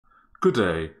Good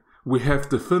day. We have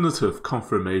definitive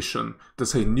confirmation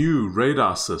that a new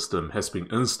radar system has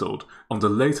been installed on the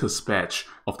latest batch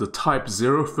of the Type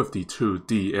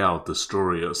 052DL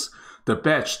destroyers, the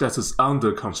batch that is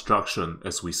under construction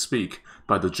as we speak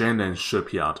by the Jiangnan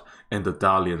shipyard and the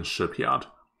Dalian shipyard.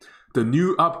 The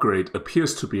new upgrade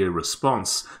appears to be a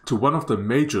response to one of the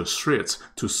major threats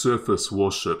to surface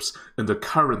warships in the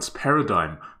current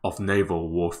paradigm of naval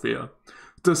warfare.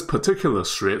 This particular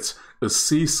threat is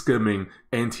sea-skimming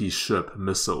anti-ship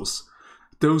missiles,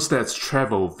 those that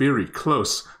travel very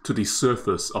close to the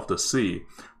surface of the sea,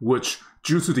 which,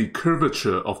 due to the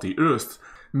curvature of the Earth,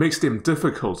 makes them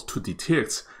difficult to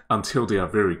detect until they are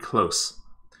very close.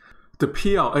 The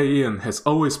PLAN has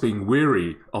always been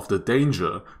wary of the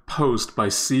danger posed by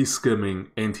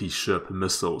sea-skimming anti-ship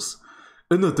missiles.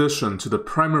 In addition to the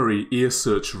primary air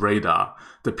search radar,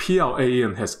 the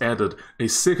PLAN has added a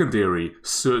secondary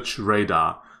search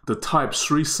radar, the Type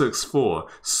 364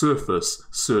 surface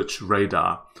search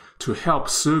radar, to help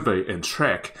survey and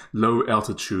track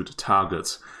low-altitude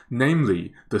targets,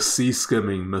 namely the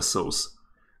sea-skimming missiles.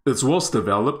 It was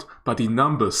developed by the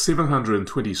number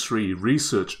 723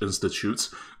 Research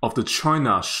Institutes of the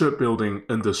China Shipbuilding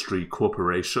Industry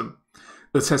Corporation.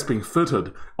 It has been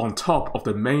fitted on top of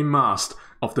the main mast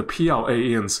of the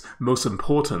PLAN's most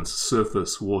important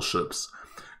surface warships,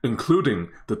 including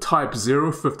the Type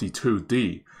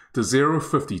 052D, the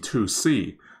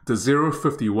 052C, the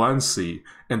 051C,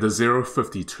 and the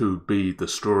 052B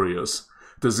destroyers,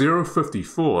 the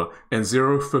 054 and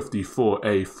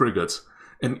 054A frigates,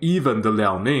 and even the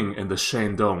Liaoning and the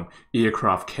Shandong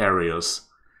aircraft carriers.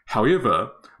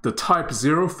 However, the Type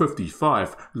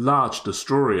 055 large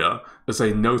destroyer is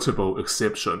a notable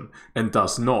exception and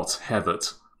does not have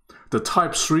it. The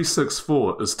Type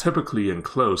 364 is typically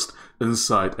enclosed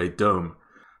inside a dome.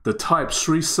 The Type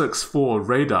 364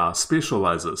 radar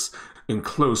specializes in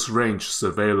close-range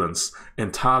surveillance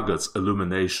and target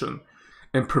illumination,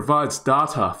 and provides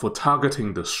data for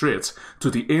targeting the threat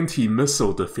to the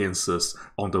anti-missile defenses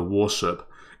on the warship,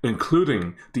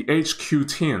 including the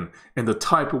HQ-10 and the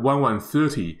Type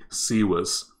 1130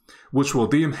 Seawers, which will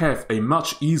then have a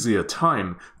much easier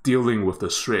time dealing with the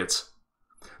threat.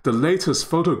 The latest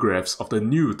photographs of the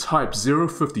new Type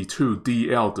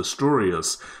 052DL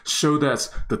destroyers show that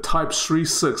the Type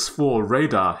 364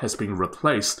 radar has been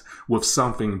replaced with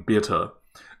something better,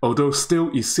 although still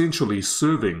essentially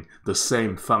serving the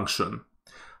same function.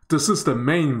 This is the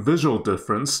main visual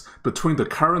difference between the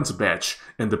current batch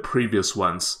and the previous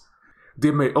ones.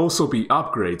 There may also be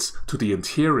upgrades to the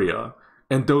interior,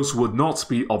 and those would not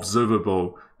be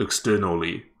observable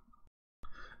externally.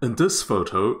 In this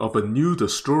photo of a new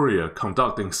destroyer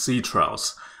conducting sea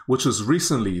trials, which is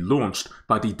recently launched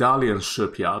by the Dalian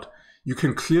shipyard, you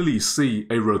can clearly see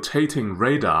a rotating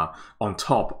radar on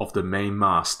top of the main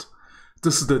mast.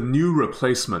 This is the new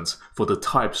replacement for the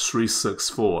Type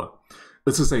 364.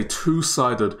 It is a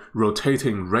two-sided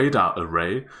rotating radar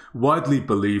array, widely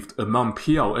believed among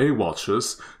PLA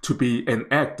watchers to be an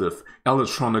active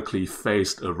electronically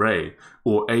phased array,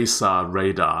 or AESA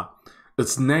radar.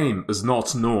 Its name is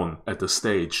not known at this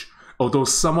stage, although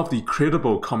some of the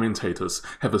credible commentators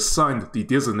have assigned the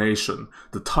designation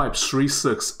the Type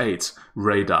 368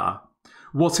 radar.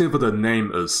 Whatever the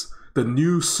name is, the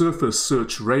new surface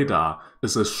search radar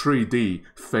is a 3D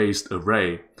phased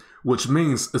array, which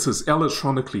means it is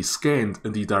electronically scanned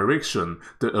in the direction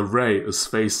the array is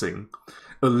facing,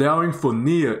 allowing for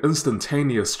near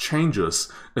instantaneous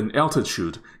changes in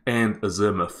altitude and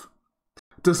azimuth.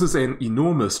 This is an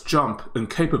enormous jump in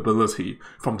capability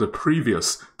from the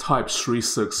previous Type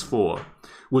 364,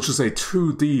 which is a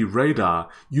 2D radar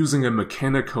using a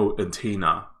mechanical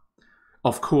antenna.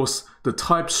 Of course, the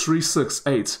Type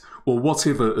 368, or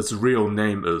whatever its real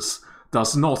name is,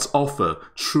 does not offer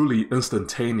truly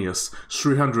instantaneous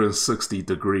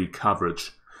 360-degree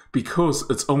coverage, because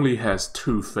it only has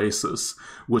two faces,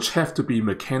 which have to be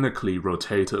mechanically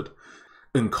rotated,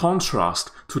 in contrast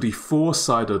to the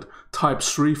four-sided Type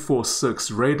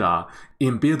 346 radar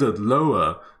embedded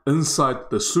lower inside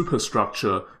the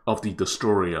superstructure of the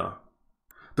destroyer.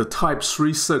 The Type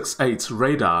 368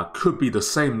 radar could be the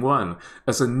same one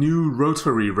as a new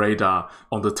rotary radar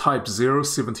on the Type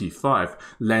 075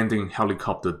 landing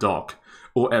helicopter dock,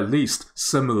 or at least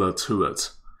similar to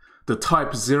it. The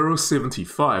Type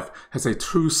 075 has a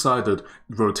two-sided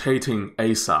rotating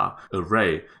AESA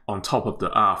array on top of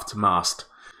the aft mast,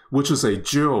 which is a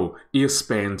dual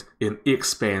airspan and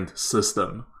X-band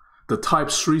system. The Type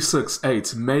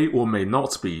 368 may or may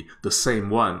not be the same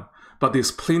one, but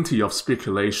there's plenty of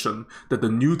speculation that the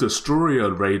new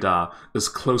destroyer radar is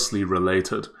closely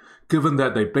related, given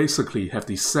that they basically have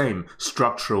the same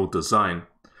structural design.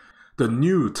 The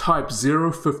new Type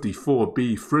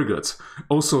 054B frigate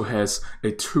also has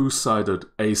a two-sided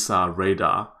AESA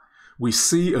radar. We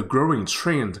see a growing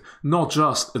trend not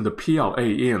just in the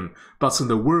PLAN, but in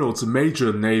the world's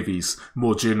major navies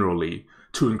more generally,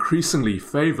 to increasingly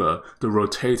favor the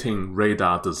rotating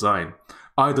radar design,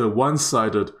 either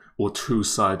one-sided or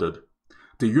two-sided.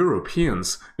 The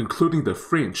Europeans, including the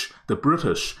French, the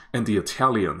British, and the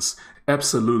Italians,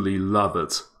 absolutely love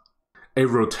it. A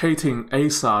rotating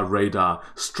AESA radar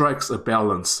strikes a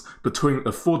balance between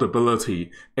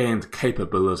affordability and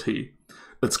capability.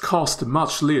 It costs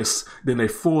much less than a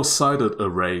four-sided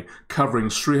array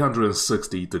covering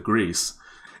 360 degrees,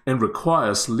 and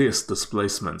requires less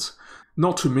displacement,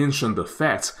 not to mention the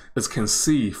fact it can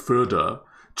see further,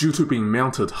 due to being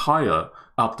mounted higher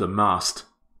up the mast.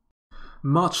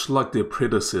 Much like their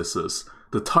predecessors,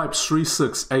 the Type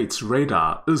 368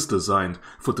 radar is designed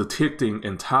for detecting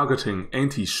and targeting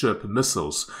anti-ship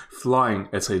missiles flying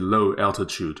at a low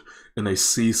altitude in a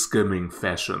sea-skimming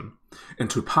fashion,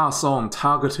 and to pass on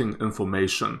targeting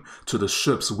information to the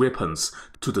ship's weapons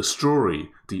to destroy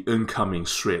the incoming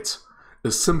threat.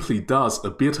 It simply does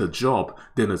a better job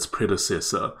than its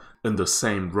predecessor in the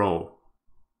same role.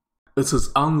 It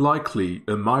is unlikely,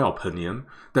 in my opinion,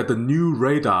 that the new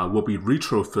radar will be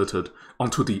retrofitted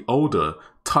onto the older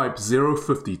Type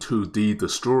 052D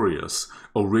destroyers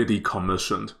already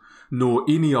commissioned, nor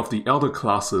any of the other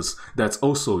classes that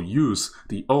also use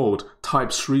the old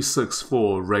Type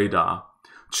 364 radar.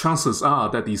 Chances are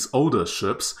that these older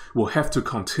ships will have to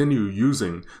continue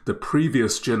using the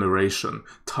previous generation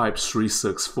Type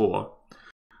 364.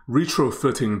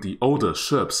 Retrofitting the older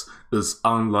ships is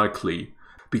unlikely,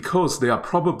 because they are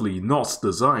probably not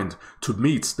designed to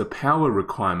meet the power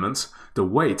requirements, the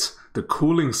weight, the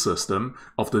cooling system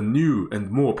of the new and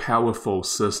more powerful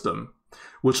system,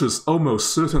 which is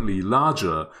almost certainly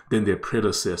larger than their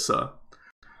predecessor.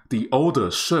 The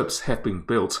older ships have been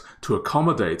built to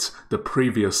accommodate the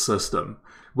previous system,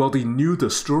 while the new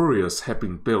destroyers have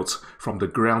been built from the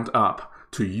ground up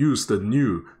to use the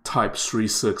new Type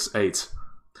 368.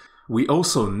 We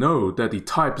also know that the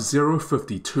Type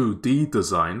 052D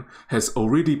design has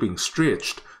already been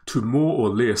stretched to more or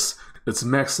less its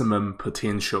maximum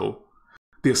potential.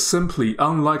 There's simply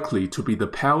unlikely to be the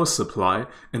power supply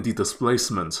and the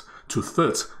displacement to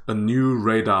fit a new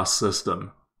radar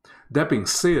system. That being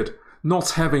said,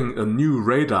 not having a new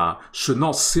radar should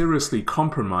not seriously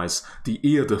compromise the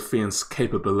air defense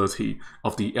capability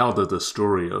of the elder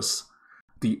destroyers.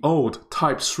 The old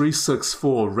Type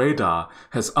 364 radar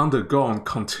has undergone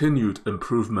continued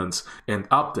improvements and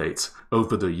updates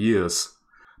over the years.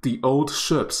 The old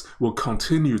ships will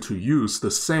continue to use the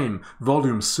same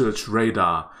volume search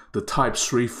radar, the Type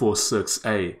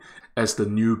 346A, as the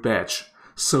new batch,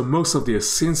 so most of their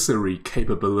sensory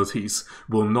capabilities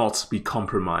will not be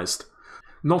compromised.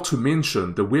 Not to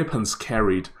mention the weapons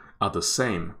carried are the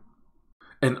same.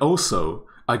 And also,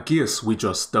 I guess we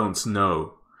just don't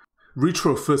know.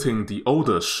 Retrofitting the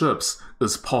older ships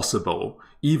is possible,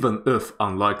 even if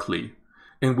unlikely,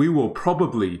 and we will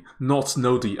probably not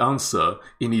know the answer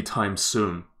anytime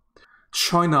soon.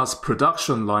 China's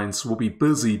production lines will be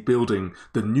busy building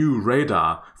the new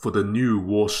radar for the new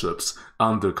warships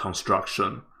under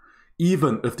construction.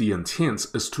 Even if the intent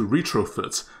is to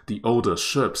retrofit the older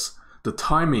ships, the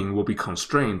timing will be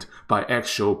constrained by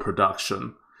actual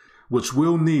production, which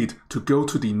will need to go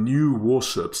to the new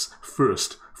warships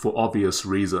first for obvious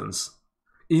reasons.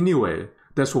 Anyway,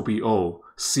 that will be all.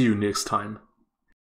 See you next time.